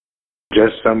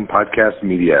Just Some Podcast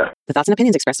Media. The thoughts and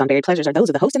opinions expressed on Buried Pleasures are those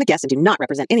of the host and the guest and do not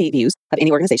represent any views of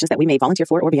any organizations that we may volunteer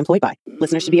for or be employed by.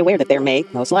 Listeners should be aware that there may,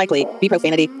 most likely, be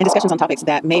profanity and discussions on topics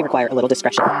that may require a little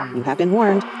discretion. You have been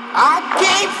warned. I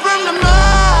came from the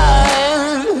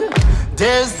mud.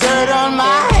 There's dirt on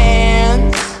my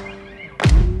hands.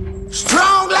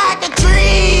 Strong like a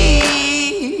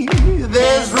tree.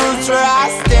 There's roots where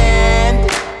I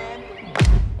stand.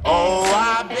 Oh,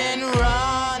 I've been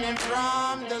running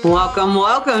from the...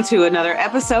 Welcome to another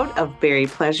episode of Buried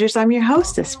Pleasures. I'm your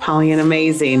hostess,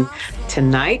 PollyAnnamazing.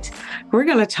 Tonight, we're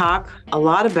going to talk a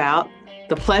lot about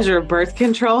the pleasure of birth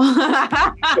control.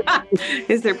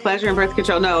 Is there pleasure in birth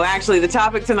control? No, actually, the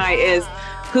topic tonight is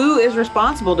who is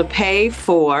responsible to pay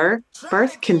for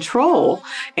birth control?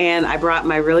 And I brought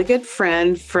my really good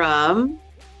friend from...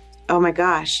 Oh my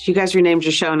gosh, you guys renamed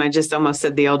your show and I just almost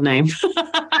said the old name.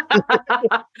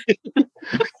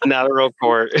 Not a real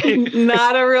court.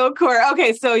 Not a real court.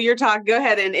 Okay, so you're talking. Go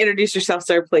ahead and introduce yourself,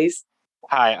 sir, please.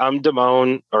 Hi, I'm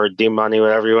Damone, or D-Money,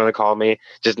 whatever you want to call me.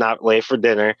 Just not late for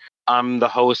dinner. I'm the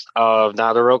host of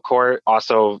Not a Real Court,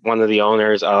 also one of the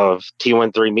owners of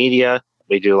T13 Media.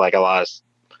 We do like a lot of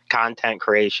content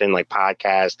creation, like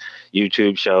podcasts,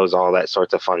 YouTube shows, all that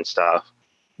sorts of fun stuff.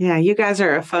 Yeah, you guys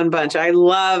are a fun bunch. I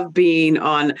love being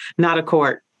on Not a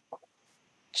Court.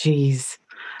 Jeez.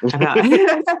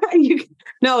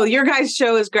 Your guys'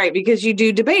 show is great because you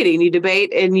do debating. You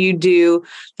debate and you do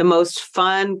the most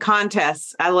fun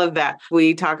contests. I love that.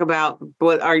 We talk about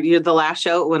the last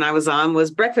show when I was on was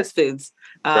breakfast foods.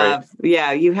 Right.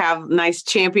 Yeah, you have nice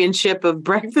championship of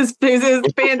breakfast foods.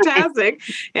 It's fantastic.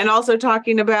 And also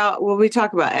talking about, we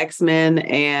talk about X-Men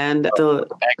and the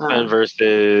X-Men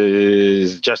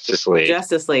versus Justice League.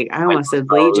 Justice League. I almost said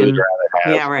Legion.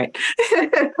 Yeah, right.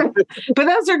 But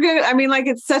those are good. I mean, like,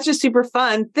 it's such a super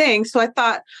fun thing. So I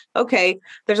thought, okay,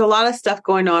 there's a lot of stuff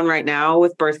going on right now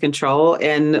with birth control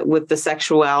and with the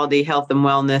sexuality, health, and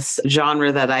wellness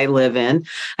genre that I live in.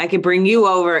 I can bring you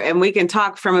over and we can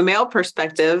talk from a male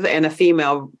perspective and a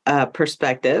female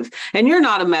perspective. And you're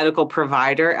not a medical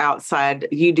provider outside.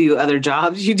 You do other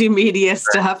jobs. You do media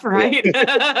stuff, right?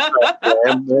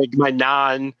 My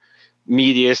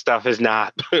non-media stuff is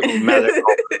not medical.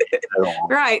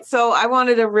 Right. So I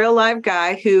wanted a real live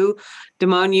guy who,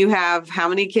 Damone, you have how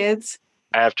many kids?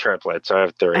 I have triplets. So I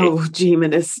have 3. Oh, gee, you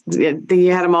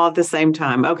had them all at the same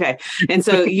time. Okay. And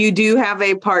so you do have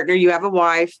a partner. You have a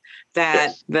wife that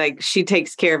yes. Like she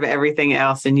takes care of everything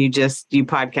else. And you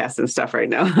podcast and stuff right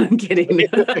now. I'm kidding.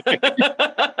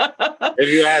 If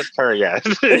you ask her, yes.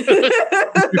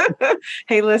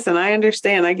 Hey, listen, I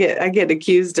understand. I get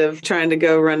accused of trying to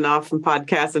go run off and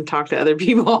podcast and talk to other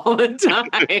people all the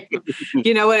time.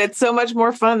 You know what? It's so much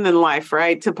more fun than life,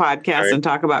 right? To podcast right. And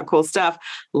talk about cool stuff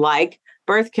like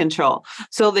birth control.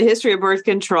 So the history of birth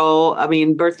control,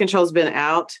 birth control has been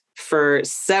out for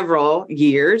several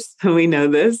years. We know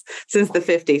this since the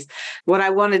 50s. What I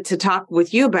wanted to talk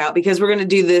with you about, because we're going to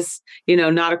do this,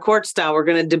 not a court style, we're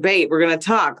going to debate, we're going to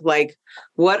talk like,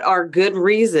 what are good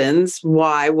reasons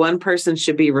why one person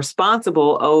should be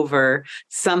responsible over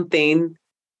something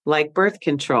like birth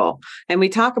control? And we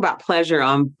talk about pleasure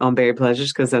on Buried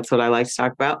Pleasures because that's what I like to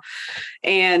talk about.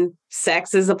 And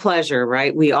sex is a pleasure,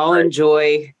 right? We all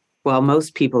enjoy, well,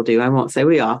 most people do. I won't say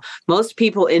we all. Most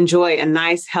people enjoy a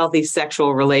nice, healthy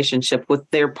sexual relationship with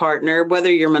their partner, whether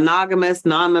you're monogamous,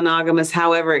 non-monogamous,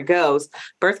 however it goes.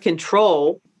 Birth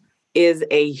control is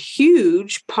a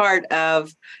huge part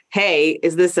of, hey,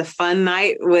 is this a fun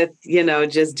night with,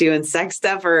 just doing sex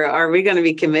stuff, or are we going to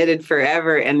be committed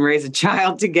forever and raise a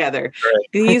child together? Right.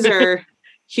 These are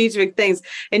huge, big things.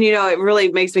 And, it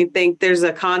really makes me think there's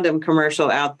a condom commercial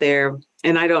out there.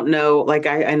 And I don't know, like,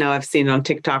 I know I've seen it on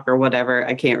TikTok or whatever.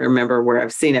 I can't remember where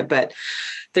I've seen it, but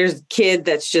there's a kid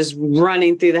that's just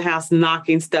running through the house,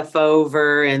 knocking stuff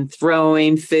over and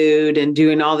throwing food and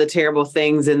doing all the terrible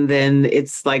things. And then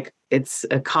it's like, it's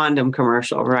a condom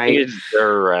commercial, right? It's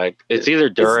Durex. It's either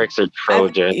Durex or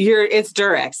Trojan. It's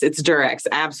Durex. It's Durex.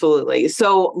 Absolutely.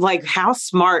 So like, how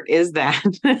smart is that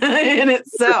in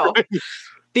itself?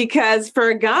 Because for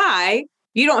a guy,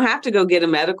 you don't have to go get a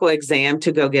medical exam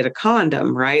to go get a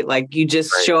condom, right? Like you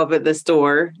just show up at the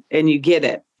store and you get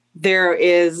it. There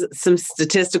is some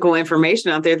statistical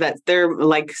information out there that they're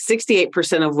like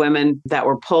 68% of women that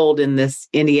were polled in this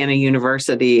Indiana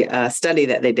University study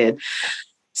that they did.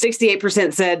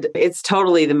 68% said it's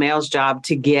totally the male's job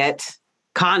to get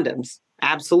condoms.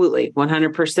 Absolutely.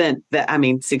 100%.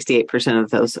 68%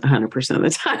 of those 100% of the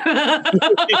time.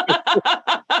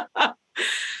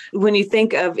 When you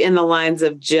think of in the lines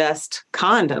of just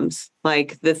condoms,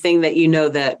 like the thing that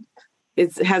that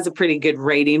it has a pretty good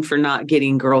rating for not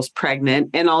getting girls pregnant.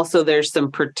 And also there's some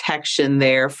protection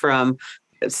there from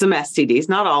some STDs.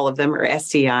 Not all of them are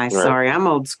STIs. Right. Sorry, I'm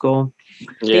old school.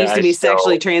 They Yeah, used to be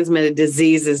sexually transmitted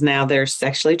diseases. Now they're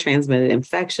sexually transmitted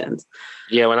infections.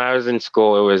 Yeah, when I was in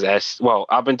school, it was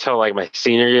up until like my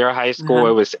senior year of high school,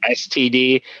 it was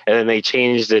STD, and then they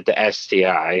changed it to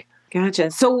STI.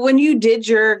 Gotcha. So when you did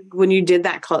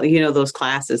that, those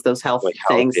classes, those health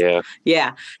things,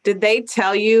 yeah. Did they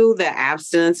tell you that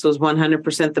abstinence was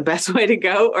 100% the best way to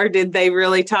go, or did they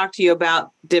really talk to you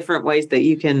about different ways that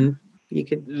you could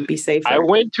be safer? I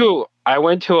went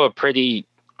to a pretty,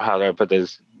 how do I put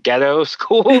this, ghetto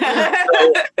school. So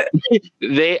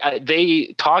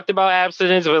they talked about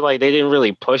abstinence, but like they didn't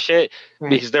really push it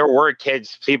because there were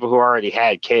people who already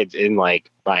had kids in like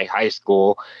my high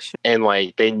school, and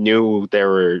like they knew there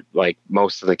were like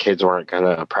most of the kids weren't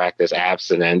gonna practice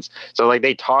abstinence. So like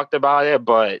they talked about it,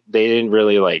 but they didn't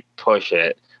really like push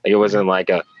it. Like it wasn't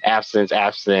like a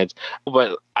abstinence.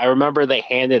 But I remember they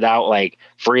handed out like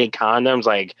free condoms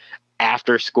like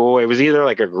after school. It was either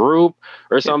like a group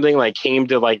or something like came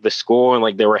to like the school, and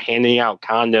like they were handing out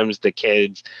condoms to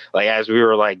kids like as we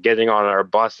were like getting on our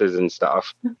buses and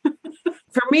stuff.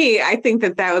 For me, I think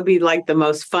that would be like the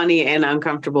most funny and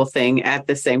uncomfortable thing at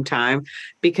the same time,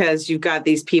 because you've got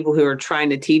these people who are trying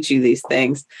to teach you these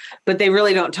things, but they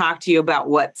really don't talk to you about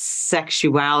what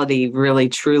sexuality really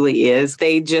truly is.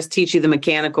 They just teach you the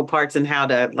mechanical parts and how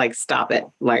to like stop it.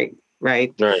 Like,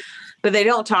 right. But they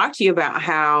don't talk to you about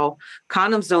how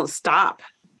condoms don't stop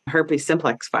herpes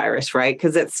simplex virus, right?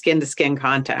 Because it's skin to skin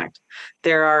contact.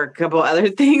 There are a couple other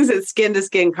things at skin to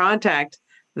skin contact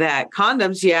that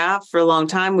condoms, for a long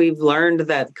time, we've learned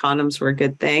that condoms were a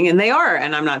good thing, and they are.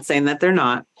 And I'm not saying that they're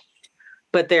not,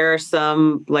 but there are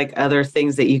some like other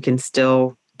things that you can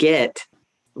still get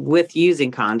with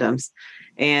using condoms.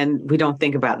 And we don't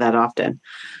think about that often.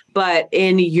 But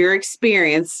in your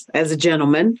experience as a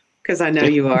gentleman, because I know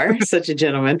you are such a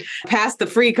gentleman, past the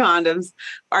free condoms,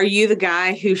 are you the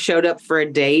guy who showed up for a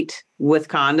date with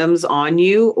condoms on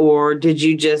you, or did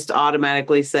you just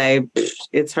automatically say,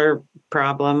 it's her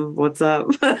problem? What's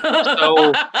up?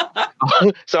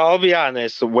 So I'll be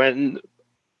honest, when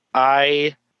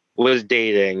I was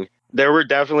dating, there were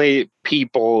definitely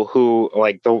people who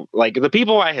the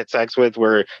people I had sex with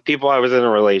were people I was in a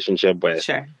relationship with.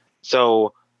 Sure.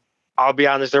 So I'll be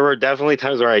honest, there were definitely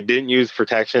times where I didn't use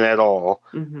protection at all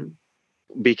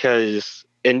because,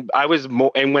 and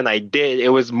when I did, it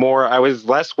was more, I was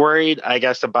less worried, I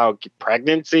guess, about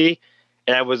pregnancy,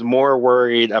 and I was more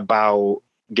worried about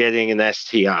getting an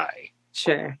STI.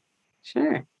 Sure.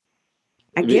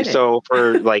 I get it. So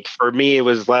for me, it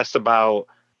was less about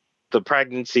the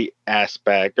pregnancy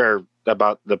aspect or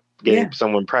about the getting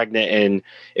someone pregnant, and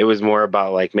it was more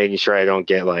about like making sure I don't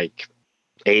get like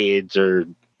AIDS or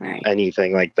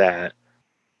anything like that.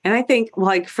 And I think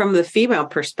like from the female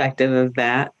perspective of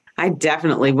that, I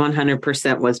definitely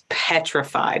 100% was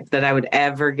petrified that I would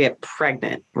ever get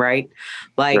pregnant, right?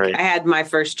 Like I had my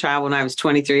first child when I was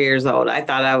 23 years old. I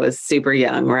thought I was super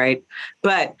young, right?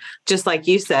 But just like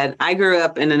you said, I grew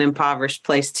up in an impoverished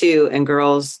place too, and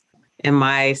girls in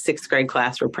my 6th grade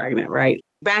class were pregnant, right?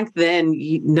 Back then,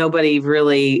 nobody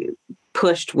really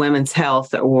pushed women's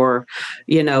health or,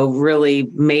 really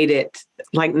made it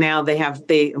like now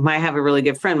they might have a really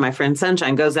good friend. My friend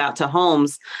Sunshine goes out to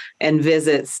homes and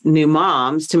visits new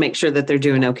moms to make sure that they're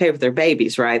doing okay with their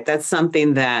babies, right? That's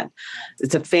something that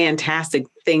it's a fantastic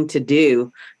thing to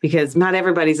do because not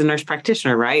everybody's a nurse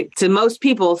practitioner, right? To most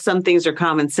people, some things are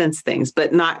common sense things,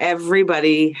 but not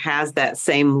everybody has that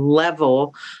same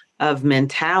level of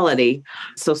mentality.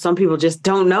 So some people just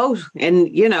don't know. And,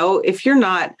 if you're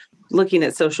not looking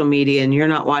at social media and you're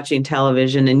not watching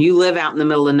television and you live out in the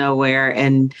middle of nowhere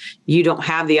and you don't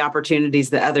have the opportunities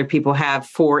that other people have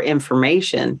for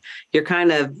information, you're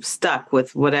kind of stuck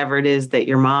with whatever it is that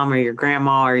your mom or your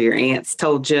grandma or your aunts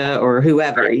told you or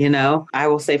whoever, I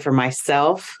will say for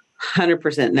myself,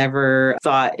 100% never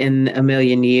thought in a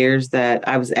million years that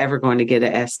I was ever going to get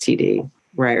an STD.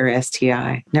 Right. Or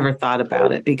STI. Never thought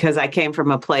about it because I came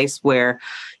from a place where,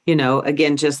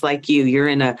 again, just like you're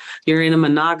in a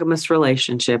monogamous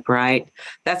relationship, right?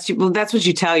 That's what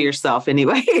you tell yourself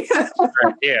anyway.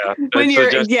 Yeah. When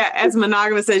as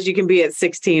monogamous as you can be at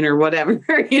 16 or whatever,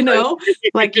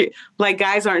 like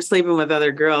guys aren't sleeping with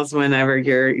other girls whenever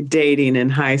you're dating in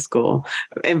high school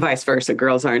and vice versa.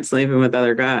 Girls aren't sleeping with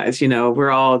other guys.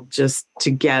 We're all just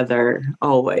together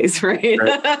always, right?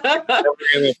 Never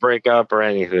gonna break up or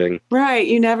anything. Right.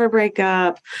 You never break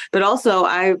up. But also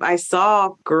I saw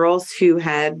girls who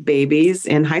had babies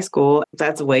in high school.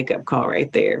 That's a wake up call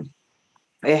right there.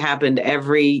 It happened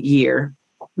every year.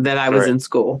 that I was in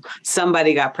school.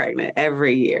 Somebody got pregnant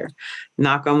every year.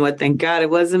 Knock on wood, thank God it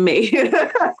wasn't me.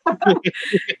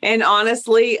 And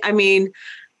honestly, I mean,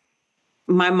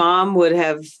 my mom would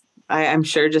have, I'm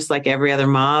sure just like every other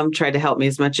mom, tried to help me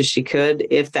as much as she could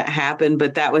if that happened,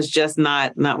 but that was just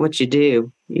not what you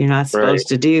do. You're not supposed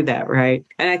to do that, right?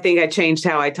 And I think I changed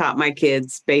how I taught my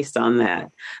kids based on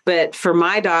that. But for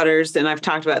my daughters, and I've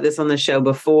talked about this on the show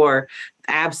before,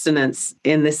 abstinence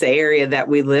in this area that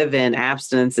we live in,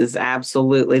 abstinence is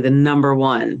absolutely the number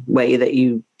one way that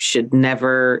you should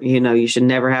never, you should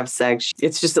never have sex.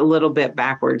 It's just a little bit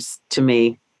backwards to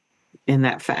me in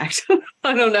that fact.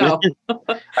 I don't know.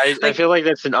 I feel like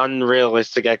that's an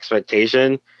unrealistic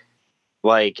expectation.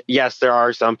 Like, yes, there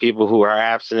are some people who are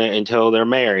abstinent until they're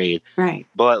married. Right.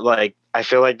 But like, I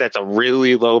feel like that's a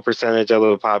really low percentage of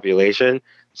the population.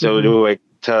 So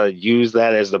to use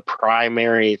that as the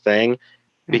primary thing,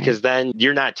 because then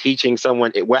you're not teaching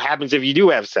someone what happens if you do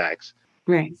have sex.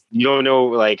 Right. You don't know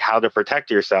like how to protect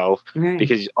yourself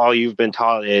because all you've been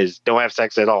taught is don't have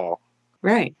sex at all.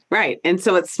 Right. Right. And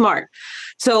so it's smart.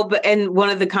 So, and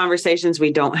one of the conversations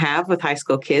we don't have with high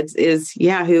school kids is,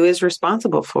 who is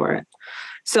responsible for it?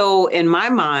 So in my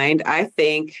mind, I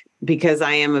think because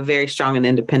I am a very strong and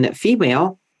independent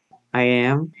female, I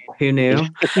am, who knew?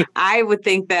 I would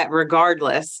think that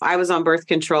regardless, I was on birth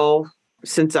control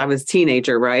since I was a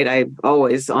teenager, right? I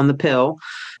always on the pill.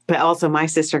 But also my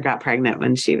sister got pregnant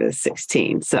when she was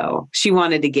 16. So she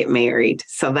wanted to get married.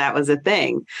 So that was a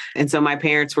thing. And so my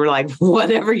parents were like,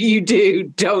 whatever you do,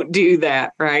 don't do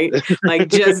that, right? Like,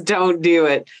 just don't do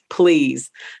it.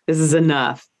 Please. This is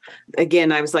enough.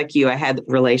 Again, I was like you, I had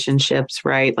relationships,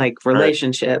 right? Like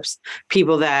relationships,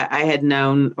 people that I had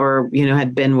known or,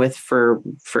 had been with for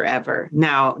forever.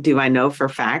 Now, do I know for a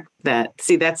fact that,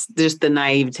 that's just the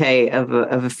naivete of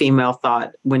a female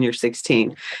thought when you're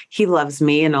 16. He loves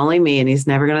me and only me, and he's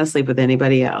never going to sleep with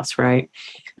anybody else, right?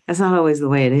 That's not always the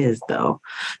way it is, though.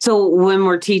 So when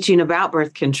we're teaching about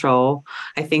birth control,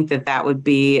 I think that would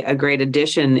be a great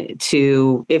addition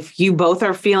to, if you both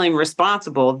are feeling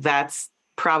responsible, that's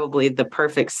probably the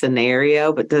perfect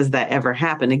scenario. But does that ever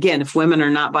happen? Again, if women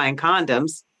are not buying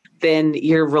condoms, then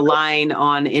you're relying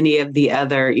on any of the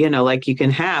other, like you can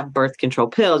have birth control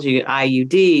pills, you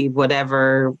IUD,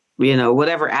 whatever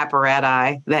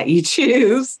apparatus that you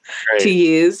choose to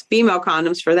use, female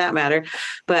condoms for that matter.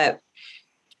 But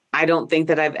I don't think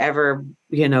that I've ever,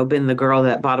 been the girl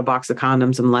that bought a box of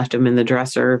condoms and left them in the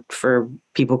dresser for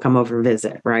people come over and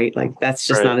visit, right? Like, that's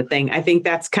just not a thing. I think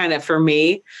that's kind of, for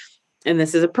me, and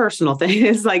this is a personal thing,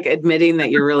 it's like admitting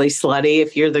that you're really slutty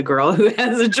if you're the girl who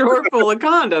has a drawer full of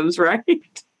condoms, right?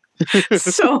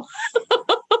 So,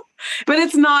 but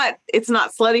it's not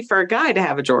slutty for a guy to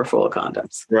have a drawer full of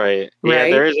condoms. Right. Yeah,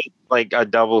 there is like a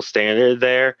double standard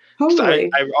there.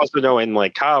 Totally. I also know in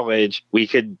like college, we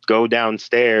could go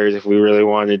downstairs if we really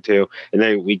wanted to. And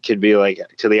then we could be like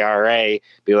to the RA,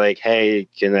 be like, hey,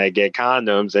 can I get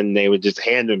condoms? And they would just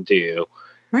hand them to you.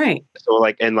 Right. So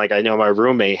like I know my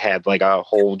roommate had like a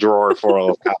whole drawer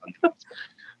full of condoms.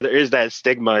 There is that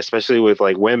stigma, especially with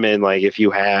like women. Like if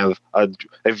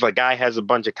if a guy has a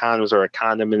bunch of condoms or a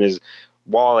condom in his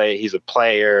wallet, he's a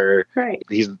player. Right.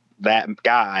 He's that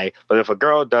guy. But if a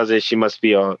girl does it, she must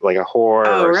be like a whore.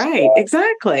 Oh, right.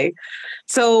 Exactly.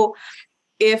 So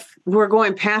if we're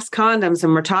going past condoms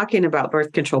and we're talking about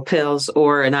birth control pills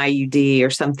or an IUD or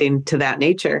something to that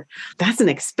nature, that's an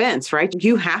expense, right?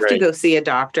 You have to go see a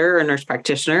doctor or a nurse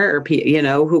practitioner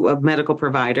or, a medical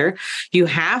provider. You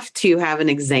have to have an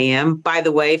exam. By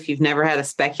the way, if you've never had a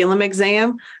speculum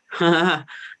exam,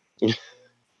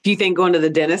 do you think going to the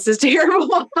dentist is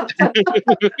terrible?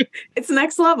 It's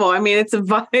next level. I mean, it's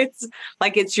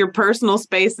like it's your personal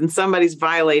space and somebody's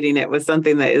violating it with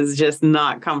something that is just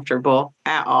not comfortable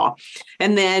at all.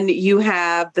 And then you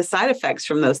have the side effects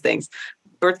from those things.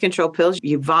 Birth control pills,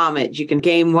 you vomit, you can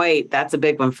gain weight. That's a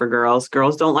big one for girls.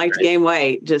 Girls don't like to gain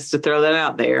weight, just to throw that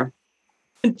out there.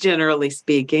 Generally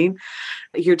speaking,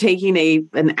 you're taking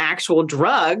an actual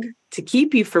drug to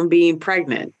keep you from being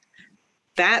pregnant.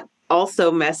 That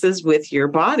also messes with your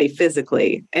body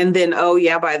physically. And then,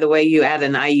 by the way, you add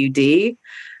an IUD.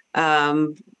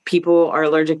 People are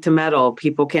allergic to metal.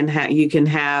 You can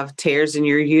have tears in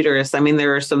your uterus. I mean,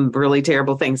 there are some really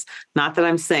terrible things. Not that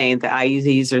I'm saying the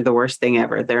IUDs are the worst thing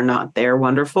ever. They're not. They're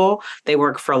wonderful. They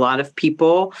work for a lot of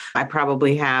people. I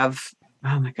probably have,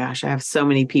 oh my gosh, I have so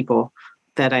many people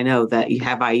that I know that you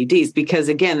have IUDs because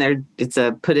again, it's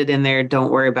a put it in there.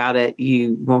 Don't worry about it.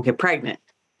 You won't get pregnant.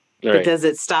 Right. But does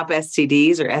it stop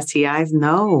STDs or STIs?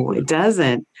 No, it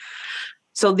doesn't.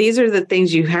 So these are the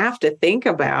things you have to think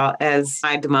about as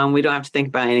I, Damone, we don't have to think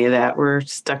about any of that. We're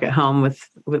stuck at home with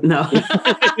no.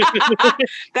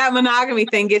 That monogamy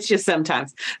thing gets you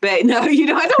sometimes. But no, you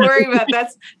don't have to worry about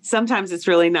that. Sometimes it's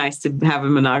really nice to have a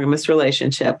monogamous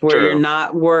relationship where you're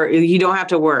not you don't have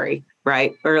to worry,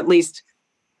 right? Or at least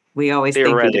we always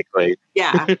theoretically.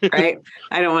 Yeah, right.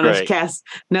 I don't want to cast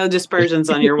no dispersions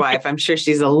on your wife. I'm sure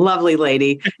she's a lovely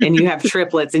lady and you have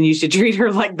triplets and you should treat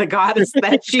her like the goddess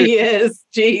that she is.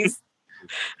 Jeez.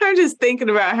 I'm just thinking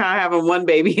about how having one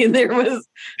baby and there was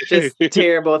just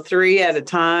terrible. 3 at a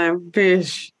time.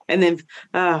 Fish. And then,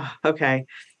 okay.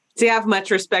 See, I have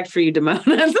much respect for you, Damone.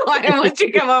 That's why I want you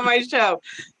to come on my show.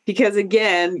 Because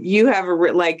again, you have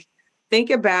think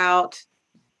about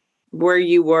where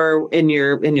you were in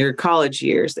your college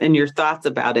years and your thoughts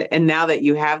about it. And now that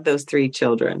you have those 3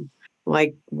 children,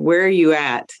 like where are you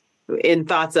at in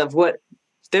thoughts of what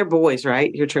they're boys,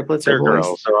 right? Your triplets are boys.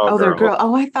 Girls. They're all they're girls.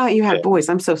 Oh, I thought you had boys.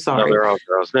 I'm so sorry. No, they're all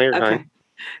girls. No, you're fine.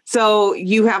 So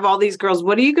you have all these girls.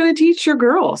 What are you going to teach your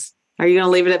girls? Are you going to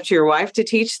leave it up to your wife to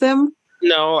teach them?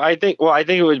 No, I think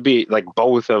it would be like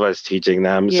both of us teaching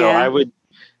them. Yeah. So I would,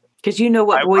 because you know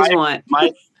what boys want.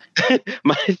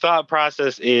 My thought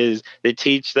process is to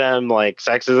teach them like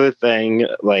sex is a thing.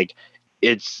 Like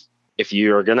if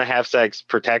you're going to have sex,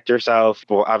 protect yourself.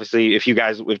 Well, obviously if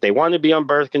they want to be on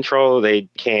birth control, they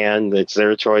can. It's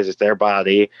their choice. It's their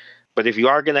body. But if you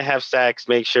are going to have sex,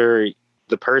 make sure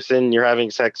the person you're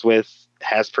having sex with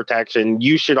has protection.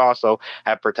 You should also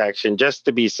have protection just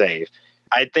to be safe.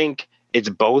 I think it's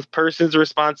both persons'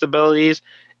 responsibilities.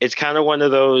 It's kind of one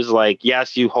of those like,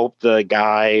 yes, you hope the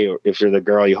guy, or if you're the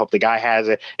girl, you hope the guy has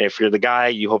it. And if you're the guy,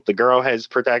 you hope the girl has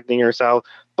protecting herself.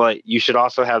 But you should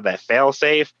also have that fail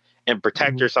safe and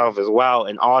protect yourself as well.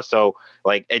 And also,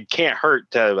 like, it can't hurt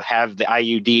to have the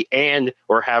IUD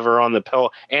or have her on the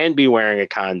pill and be wearing a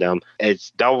condom.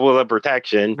 It's double the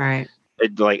protection. Right.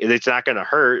 It's not going to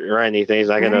hurt or anything. It's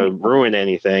not going to ruin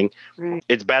anything. Right.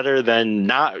 It's better than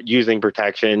not using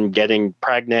protection, getting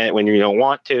pregnant when you don't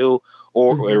want to,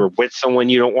 or with someone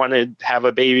you don't want to have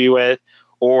a baby with,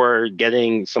 or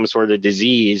getting some sort of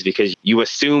disease because you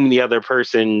assume the other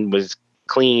person was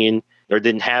clean or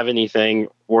didn't have anything,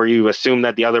 or you assume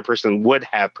that the other person would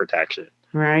have protection.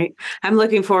 Right. I'm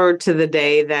looking forward to the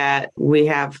day that we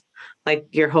have like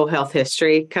your whole health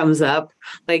history comes up,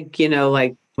 like,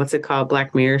 like what's it called?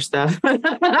 Black Mirror stuff where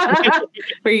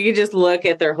you can just look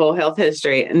at their whole health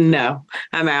history. No,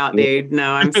 I'm out, dude.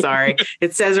 No, I'm sorry.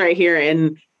 It says right here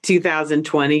in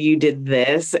 2020, you did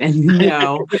this. And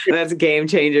no, that's a game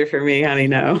changer for me, honey.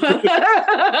 No.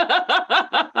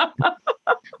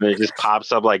 It just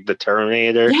pops up like the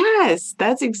Terminator. Yes,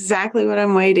 that's exactly what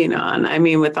I'm waiting on. I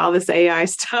mean, with all this AI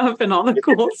stuff and all the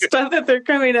cool stuff that they're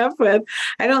coming up with,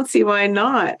 I don't see why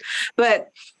not. But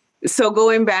so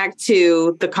going back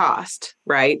to the cost,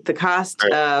 right? The cost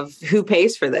of who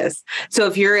pays for this. So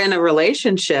if you're in a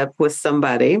relationship with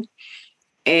somebody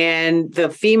and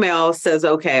the female says,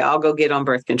 okay, I'll go get on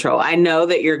birth control. I know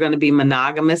that you're going to be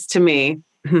monogamous to me.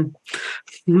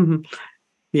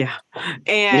 Yeah.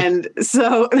 And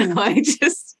so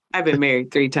I've been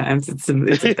married 3 times. It's a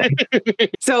thing.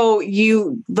 So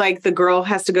the girl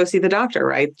has to go see the doctor,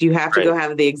 right? You have to go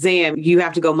have the exam. You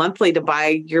have to go monthly to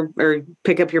buy or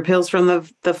pick up your pills from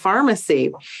the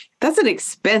pharmacy. That's an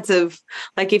expensive,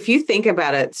 like if you think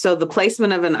about it. So the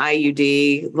placement of an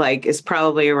IUD is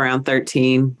probably around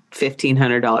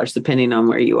 $1,500, depending on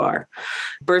where you are.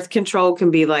 Birth control can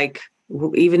be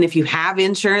even if you have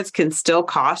insurance, can still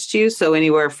cost you. So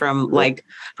anywhere from around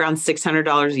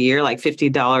 $600 a year, like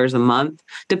 $50 a month,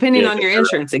 depending on your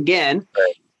insurance again.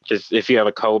 Just if you have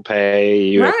a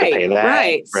copay, you have to pay that.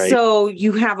 Right. So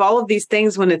you have all of these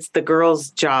things when it's the girl's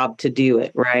job to do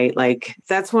it, right? Like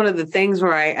that's one of the things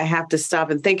where I have to stop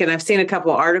and think. And I've seen a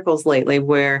couple of articles lately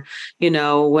where,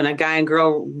 when a guy and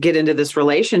girl get into this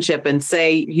relationship and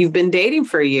say you've been dating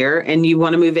for a year and you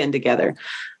want to move in together.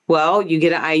 Well, you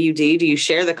get an IUD. Do you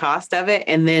share the cost of it?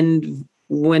 And then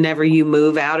whenever you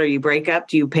move out or you break up,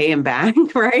 do you pay him back?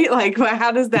 Right? Like,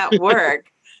 how does that work?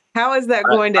 How is that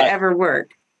going to ever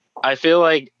work? I feel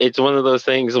like it's one of those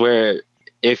things where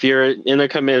if you're in a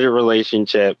committed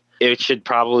relationship, it should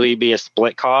probably be a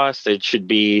split cost. It should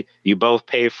be you both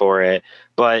pay for it.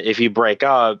 But if you break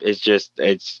up, it's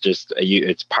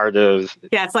part of.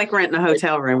 Yeah, it's like renting a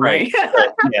hotel room, right?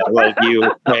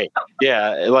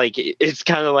 It's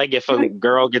kind of like if a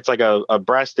girl gets a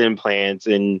breast implant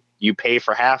and you pay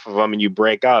for half of them and you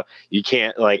break up, you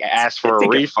can't ask for a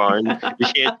refund. You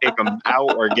can't take them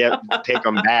out or take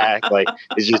them back.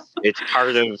 It's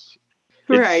part of.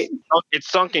 It's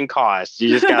sunken costs. You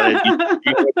just gotta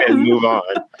you move on.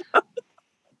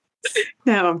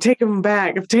 No, I'm taking them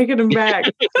back. I'm taking them back.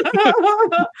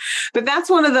 But that's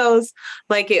one of those,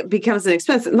 like, it becomes an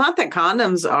expense. Not that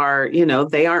condoms are,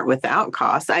 they aren't without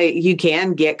cost. You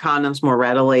can get condoms more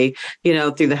readily,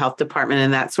 through the health department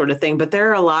and that sort of thing. But there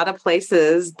are a lot of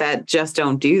places that just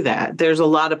don't do that. There's a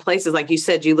lot of places, like you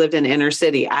said, you lived in inner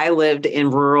city. I lived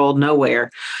in rural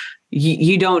nowhere.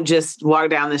 You don't just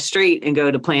walk down the street and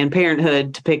go to Planned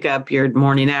Parenthood to pick up your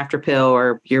morning after pill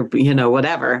or your,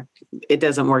 whatever. It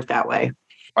doesn't work that way.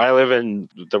 I live in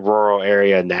the rural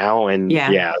area now, and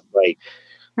right.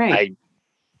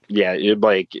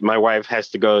 My wife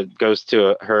goes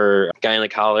to her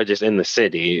gynecologist in the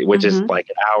city, which is like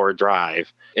an hour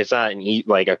drive. It's not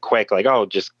a quick,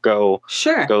 just go to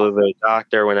the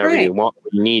doctor whenever you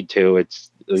need to.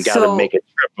 You got to make a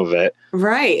trip of it.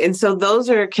 Right. And so those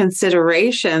are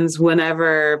considerations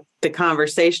whenever the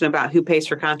conversation about who pays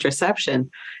for contraception.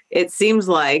 It seems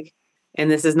like, and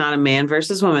this is not a man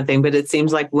versus woman thing, but it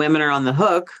seems like women are on the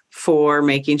hook for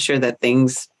making sure that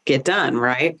things get done,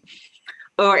 right?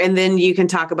 And then you can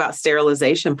talk about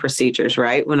sterilization procedures,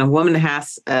 right? When a woman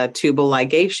has a tubal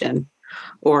ligation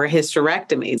or a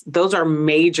hysterectomy, those are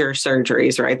major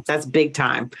surgeries, right? That's big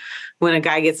time. When a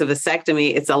guy gets a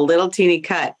vasectomy, it's a little teeny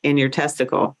cut in your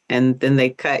testicle, and then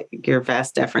they cut your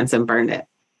vas deferens and burn it.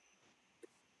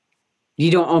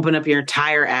 You don't open up your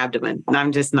entire abdomen. And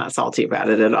I'm just not salty about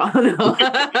it at all. No.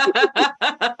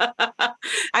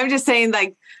 I'm just saying,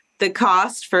 like, the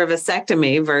cost for a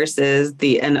vasectomy versus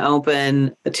an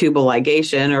open tubal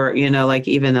ligation, or, like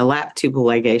even a lap tubal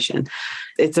ligation.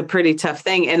 It's a pretty tough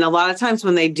thing. And a lot of times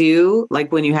when they do,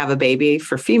 like when you have a baby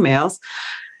for females,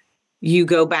 you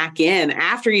go back in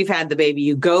after you've had the baby,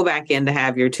 you go back in to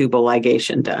have your tubal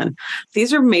ligation done.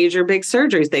 These are major, big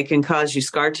surgeries. They can cause you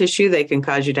scar tissue. They can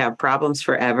cause you to have problems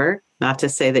forever. Not to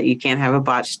say that you can't have a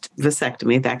botched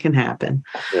vasectomy. That can happen.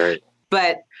 Right.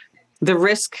 But the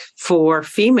risk for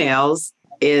females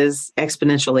is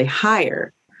exponentially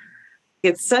higher.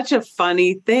 It's such a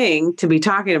funny thing to be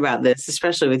talking about this,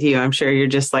 especially with you. I'm sure you're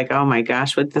just like, oh my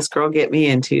gosh, what did this girl get me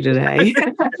into today?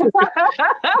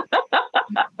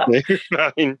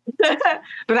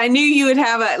 But I knew you would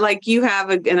have you have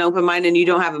an open mind, and you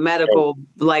don't have a medical,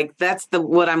 that's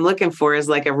what I'm looking for, is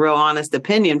like a real honest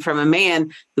opinion from a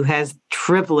man who has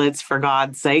triplets, for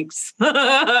God's sakes.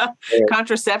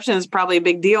 Contraception is probably a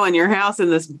big deal in your house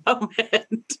in this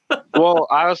moment. Well,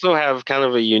 I also have kind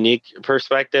of a unique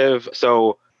perspective.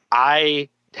 So I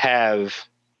have,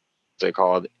 what's it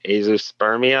called?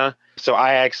 Azoospermia. So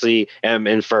I actually am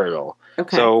infertile.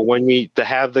 Okay. So when to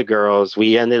have the girls,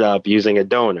 we ended up using a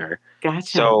donor. Gotcha.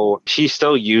 So she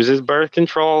still uses birth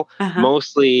control,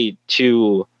 mostly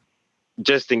to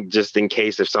just in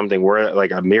case if something were,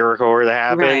 like a miracle were to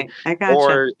happen, right. I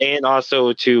gotcha. And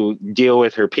also to deal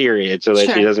with her period so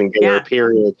that she doesn't get her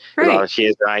period. Right. She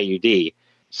has an IUD.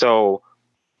 So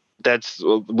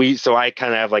so I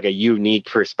kind of have like a unique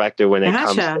perspective when it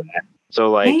comes to that. So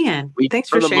like, man, thanks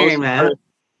for sharing that.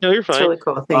 No, you're fine. It's really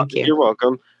cool. Thank you. You're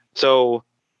welcome. So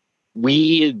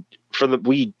we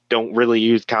don't really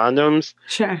use condoms,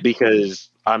 because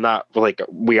I'm not,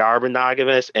 we are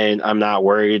monogamous, and I'm not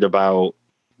worried about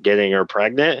getting her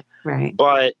pregnant. Right.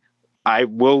 But I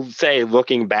will say,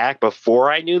 looking back, before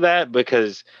I knew that,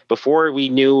 because before we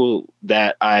knew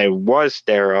that I was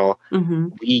sterile,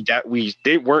 we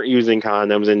weren't using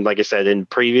condoms. And like I said, in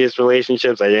previous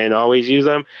relationships, I didn't always use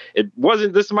them. It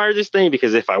wasn't the smartest thing,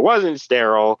 because if I wasn't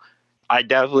sterile, I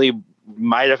definitely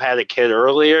might have had a kid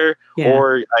earlier,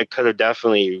 or I could have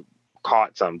definitely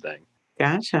caught something.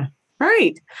 Gotcha.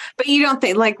 Right. But you don't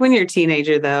think, like, when you're a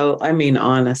teenager, though, I mean,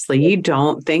 honestly, you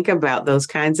don't think about those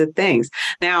kinds of things.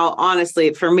 Now,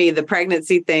 honestly, for me, the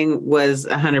pregnancy thing was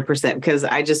 100%, because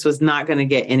I just was not going to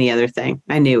get any other thing.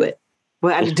 I knew it.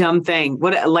 What a dumb thing.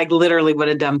 Literally what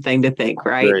a dumb thing to think,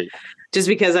 right? Just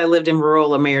because I lived in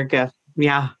rural America.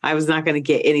 Yeah, I was not going to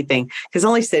get anything, because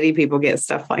only city people get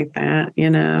stuff like that,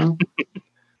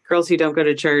 Girls who don't go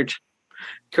to church,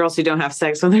 girls who don't have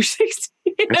sex when they're 16.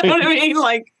 You know what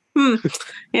I mean?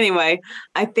 Anyway,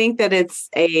 I think that it's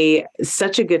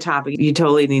such a good topic. You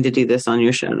totally need to do this on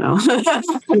your show now.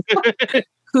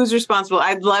 Who's responsible?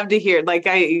 I'd love to hear.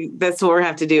 That's what we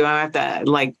have to do. I have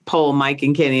to poll Mike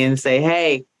and Kenny and say,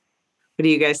 hey, what do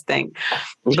you guys think?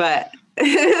 But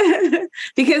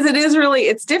because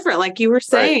it's different. Like you were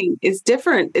saying, it's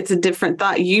different. It's a different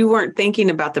thought. You weren't thinking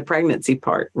about the pregnancy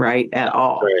part, right? At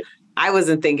all. Right. I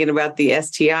wasn't thinking about the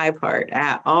STI part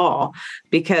at all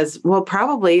because, well,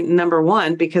 probably number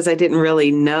one, because I didn't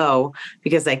really know,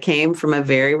 because I came from a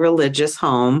very religious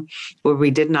home where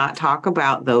we did not talk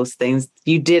about those things.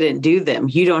 You didn't do them.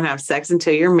 You don't have sex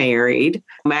until you're married.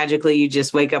 Magically, you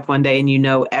just wake up one day and you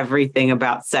know everything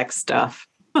about sex stuff.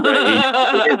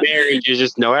 Right. You get married, you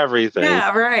just know everything.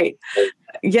 Yeah, right.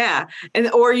 Yeah.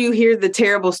 And or you hear the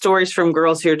terrible stories from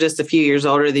girls who are just a few years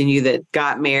older than you that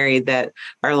got married that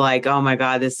are like, oh my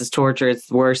God, this is torture. It's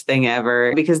the worst thing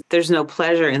ever. Because there's no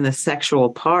pleasure in the sexual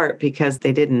part because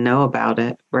they didn't know about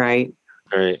it. Right.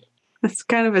 Right. It's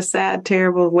kind of a sad,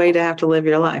 terrible way to have to live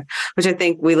your life, which I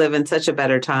think we live in such a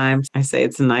better time. I say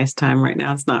it's a nice time right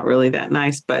now. It's not really that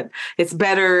nice, but it's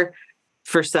better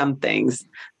for some things.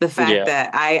 The fact that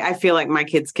I feel like my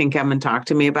kids can come and talk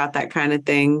to me about that kind of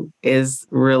thing is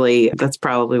really, that's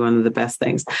probably one of the best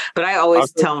things. But I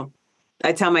always tell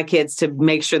my kids to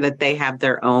make sure that they have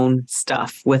their own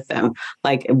stuff with them,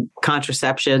 like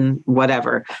contraception,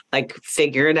 whatever, like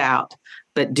figure it out.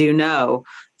 But do know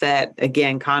that,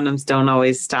 again, condoms don't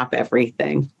always stop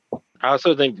everything. I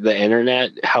also think the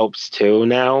internet helps too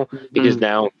now, because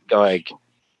now, like,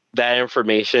 that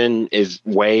information is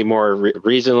way more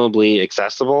reasonably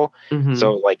accessible.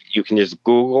 So, like, you can just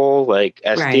Google, like,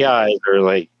 STIs or,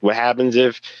 like, what happens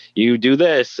if you do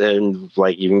this, and,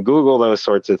 like, you can Google those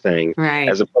sorts of things,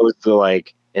 as opposed to,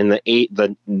 like, in the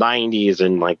 90s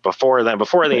and, like, before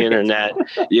the internet,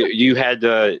 you had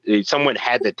to, someone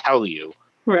had to tell you.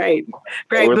 Right.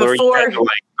 Or you had to,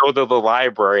 like, go to the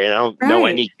library. And I don't know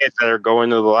any kids that are going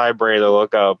to the library to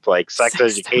look up, like, sex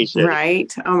education.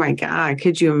 Right. Oh my God.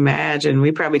 Could you imagine?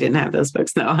 We probably didn't have those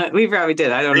books. No, we probably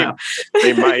did. I don't know.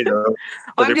 They might have.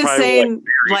 Well, I'm just saying,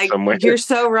 like you're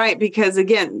so right. Because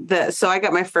again, so I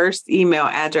got my first email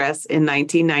address in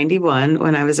 1991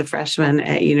 when I was a freshman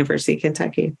at University of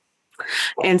Kentucky.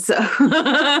 And so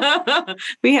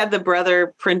we had the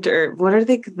Brother printer. What are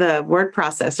the word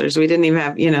processors? We didn't even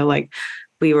have, like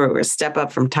we were a step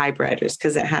up from typewriters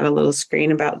because it had a little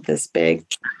screen about this big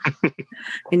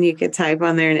and you could type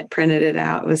on there and it printed it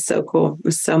out. It was so cool. It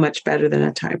was so much better than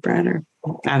a typewriter.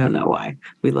 I don't know why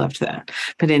we loved that.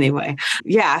 But anyway,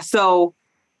 yeah. So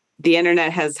the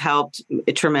internet has helped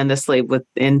tremendously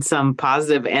in some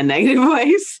positive and negative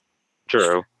ways.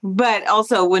 True. But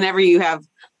also whenever you have,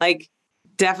 like,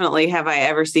 definitely have I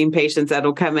ever seen patients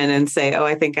that'll come in and say, oh,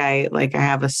 I think I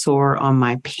have a sore on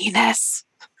my penis.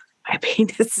 My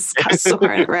penis has got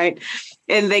sore, right?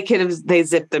 And they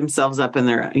zip themselves up in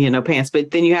their, pants.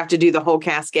 But then you have to do the whole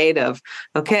cascade of,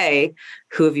 okay,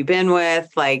 who have you been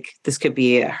with? Like, this could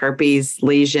be a herpes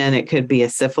lesion. It could be a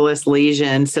syphilis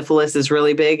lesion. Syphilis is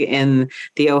really big in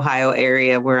the Ohio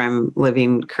area where I'm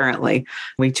living currently.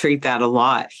 We treat that a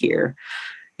lot here.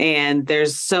 And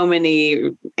there's so many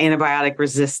antibiotic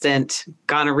resistant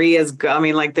gonorrheas. I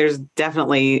mean, like there's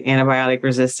definitely antibiotic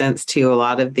resistance to a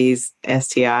lot of these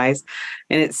STIs,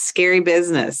 and it's scary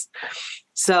business.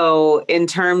 So in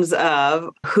terms of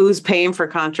who's paying for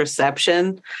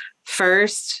contraception,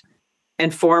 first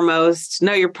and foremost,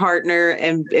 know your partner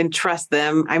and trust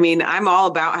them. I mean, I'm all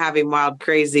about having wild,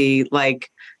 crazy, like,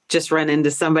 just run into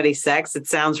somebody's sex. It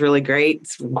sounds really great.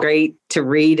 It's great to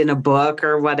read in a book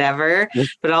or whatever,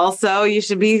 but also you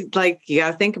should be like, you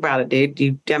got to think about it,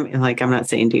 dude. I'm not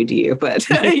saying dude to you, but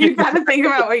you got to think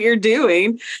about what you're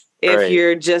doing if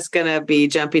you're just going to be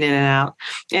jumping in and out.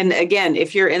 And again,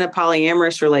 if you're in a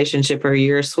polyamorous relationship or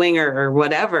you're a swinger or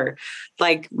whatever,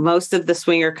 like most of the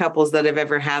swinger couples that I've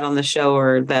ever had on the show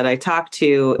or that I talk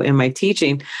to in my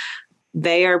teaching,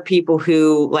 they are people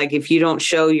who, like, if you don't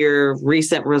show your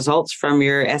recent results from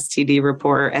your STD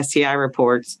report or STI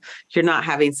reports, you're not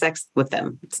having sex with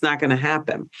them. It's not going to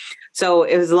happen. So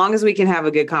as long as we can have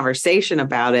a good conversation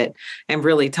about it and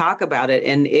really talk about it.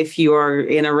 And if you're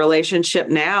in a relationship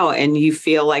now and you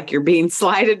feel like you're being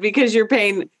slighted because you're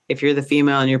paying, if you're the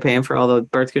female and you're paying for all the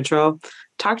birth control,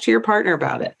 talk to your partner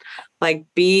about it. Like,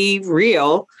 be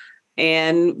real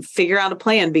and figure out a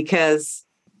plan, because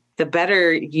the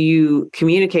better you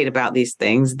communicate about these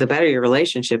things, the better your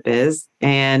relationship is.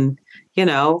 And,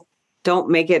 don't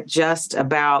make it just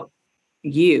about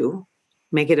you.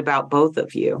 Make it about both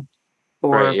of you,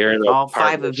 or all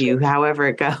five of you, however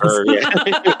it goes.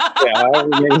 However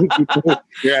many people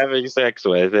you're having sex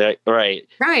with. Right.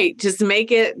 Right. Just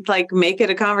make it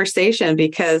a conversation,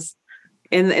 because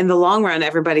in the long run,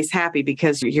 everybody's happy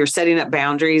because you're setting up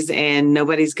boundaries and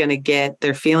nobody's going to get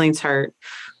their feelings hurt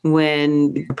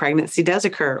when pregnancy does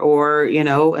occur or,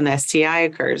 an STI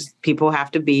occurs. People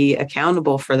have to be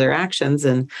accountable for their actions,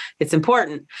 and it's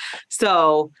important.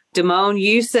 So, Damone,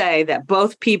 you say that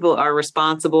both people are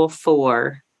responsible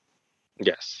for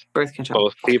Yes. Birth control.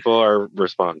 Both people are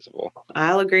responsible.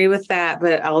 I'll agree with that.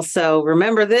 But also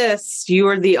remember this, you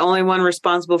are the only one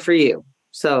responsible for you.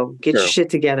 So get your shit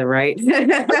together, right?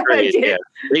 Agreed, yeah.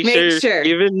 Make sure.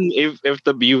 Even if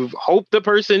you hope the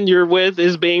person you're with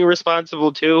is being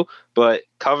responsible too, but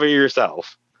cover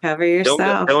yourself. Cover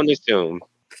yourself. Don't assume.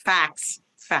 Facts.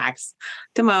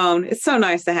 Damone, it's so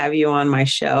nice to have you on my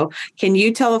show. Can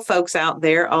you tell the folks out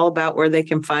there all about where they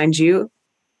can find you?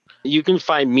 You can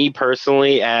find me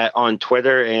personally on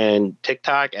Twitter and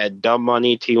TikTok at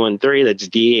DumbMoneyT13. That's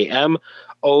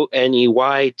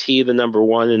DAMONEYT, the number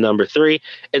 1 and number 3.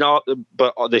 And all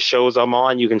the shows I'm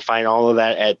on, you can find all of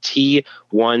that at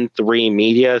T13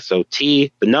 Media. So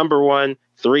T, the number 1,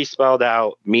 3 spelled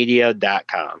out,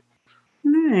 media.com.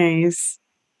 Nice.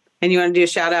 And you want to do a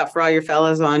shout out for all your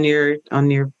fellas on your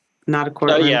Not a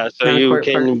Court? Oh yeah, so you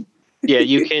can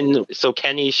you can. So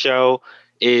Kenny's show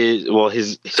is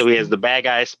he has The Bad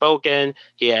Guy Spoken.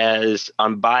 He has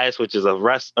Unbiased, which is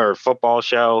a football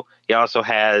show. He also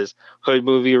has Hood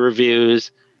Movie Reviews.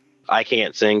 I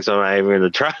can't sing, so I'm not even going to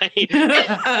try. He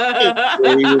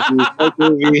reviews Hood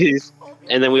movies.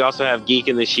 And then we also have Geek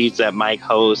in the Sheets that Mike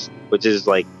hosts, which is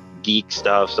like geek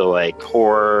stuff, so like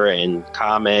horror and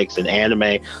comics and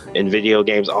anime and video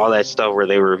games, all that stuff where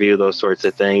they review those sorts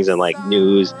of things and like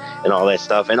news and all that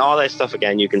stuff. And all that stuff,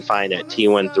 again, you can find at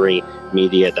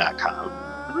T13media.com.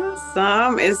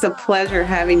 Awesome. It's a pleasure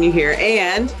having you here.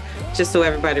 And just so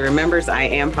everybody remembers, I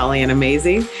am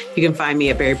PollyAnnamazing. You can find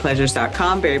me at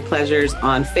berrypleasures.com, Berry Pleasures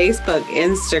on Facebook,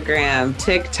 Instagram,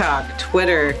 TikTok,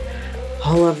 Twitter,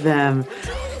 all of them.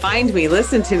 Find me,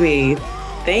 listen to me.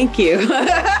 Thank you.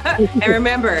 And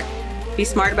remember, be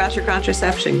smart about your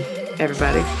contraception,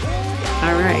 everybody.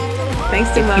 All right. Thanks,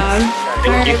 Damone.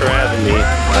 Thank you for having me.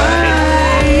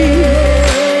 Bye.